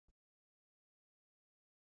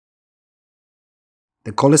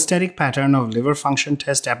The cholestatic pattern of liver function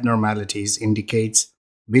test abnormalities indicates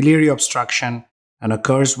biliary obstruction and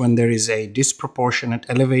occurs when there is a disproportionate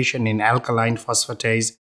elevation in alkaline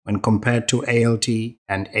phosphatase when compared to ALT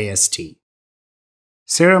and AST.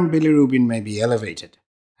 Serum bilirubin may be elevated,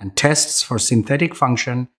 and tests for synthetic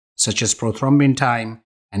function such as prothrombin time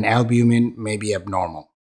and albumin may be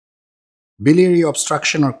abnormal. Biliary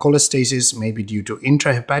obstruction or cholestasis may be due to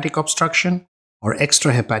intrahepatic obstruction or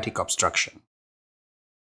extrahepatic obstruction.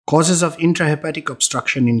 Causes of intrahepatic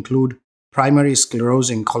obstruction include primary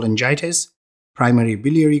sclerosing cholangitis, primary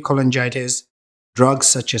biliary cholangitis, drugs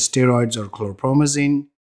such as steroids or chlorpromazine,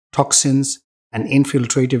 toxins, and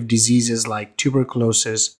infiltrative diseases like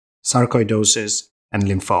tuberculosis, sarcoidosis, and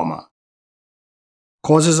lymphoma.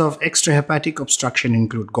 Causes of extrahepatic obstruction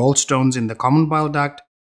include gallstones in the common bile duct,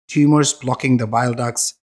 tumors blocking the bile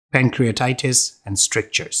ducts, pancreatitis, and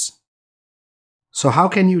strictures. So how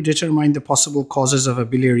can you determine the possible causes of a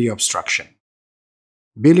biliary obstruction?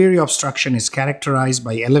 Biliary obstruction is characterized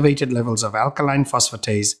by elevated levels of alkaline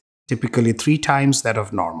phosphatase, typically 3 times that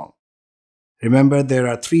of normal. Remember, there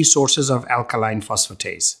are 3 sources of alkaline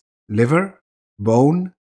phosphatase: liver,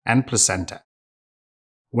 bone, and placenta.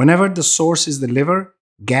 Whenever the source is the liver,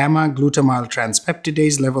 gamma-glutamyl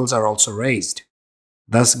transpeptidase levels are also raised.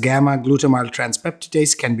 Thus, gamma-glutamyl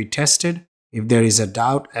transpeptidase can be tested if there is a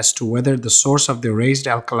doubt as to whether the source of the raised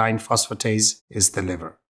alkaline phosphatase is the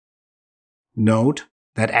liver. Note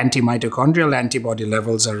that antimitochondrial antibody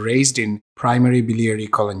levels are raised in primary biliary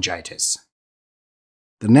cholangitis.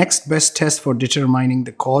 The next best test for determining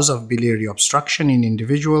the cause of biliary obstruction in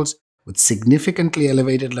individuals with significantly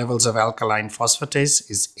elevated levels of alkaline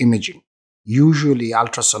phosphatase is imaging, usually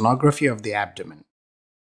ultrasonography of the abdomen.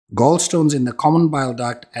 Gallstones in the common bile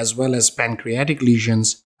duct as well as pancreatic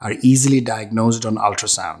lesions are easily diagnosed on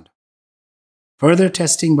ultrasound. Further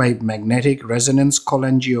testing by magnetic resonance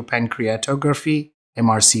cholangiopancreatography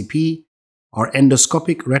 (MRCP) or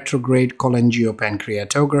endoscopic retrograde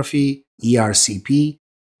cholangiopancreatography (ERCP)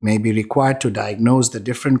 may be required to diagnose the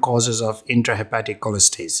different causes of intrahepatic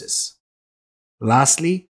cholestasis.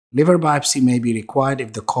 Lastly, liver biopsy may be required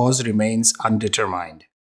if the cause remains undetermined.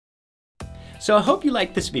 So I hope you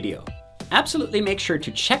liked this video. Absolutely make sure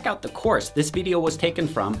to check out the course this video was taken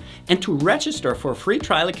from and to register for a free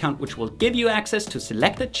trial account which will give you access to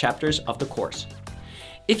selected chapters of the course.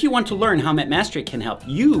 If you want to learn how MedMastery can help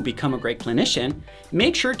you become a great clinician,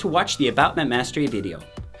 make sure to watch the About MedMastery video.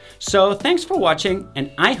 So thanks for watching,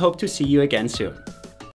 and I hope to see you again soon.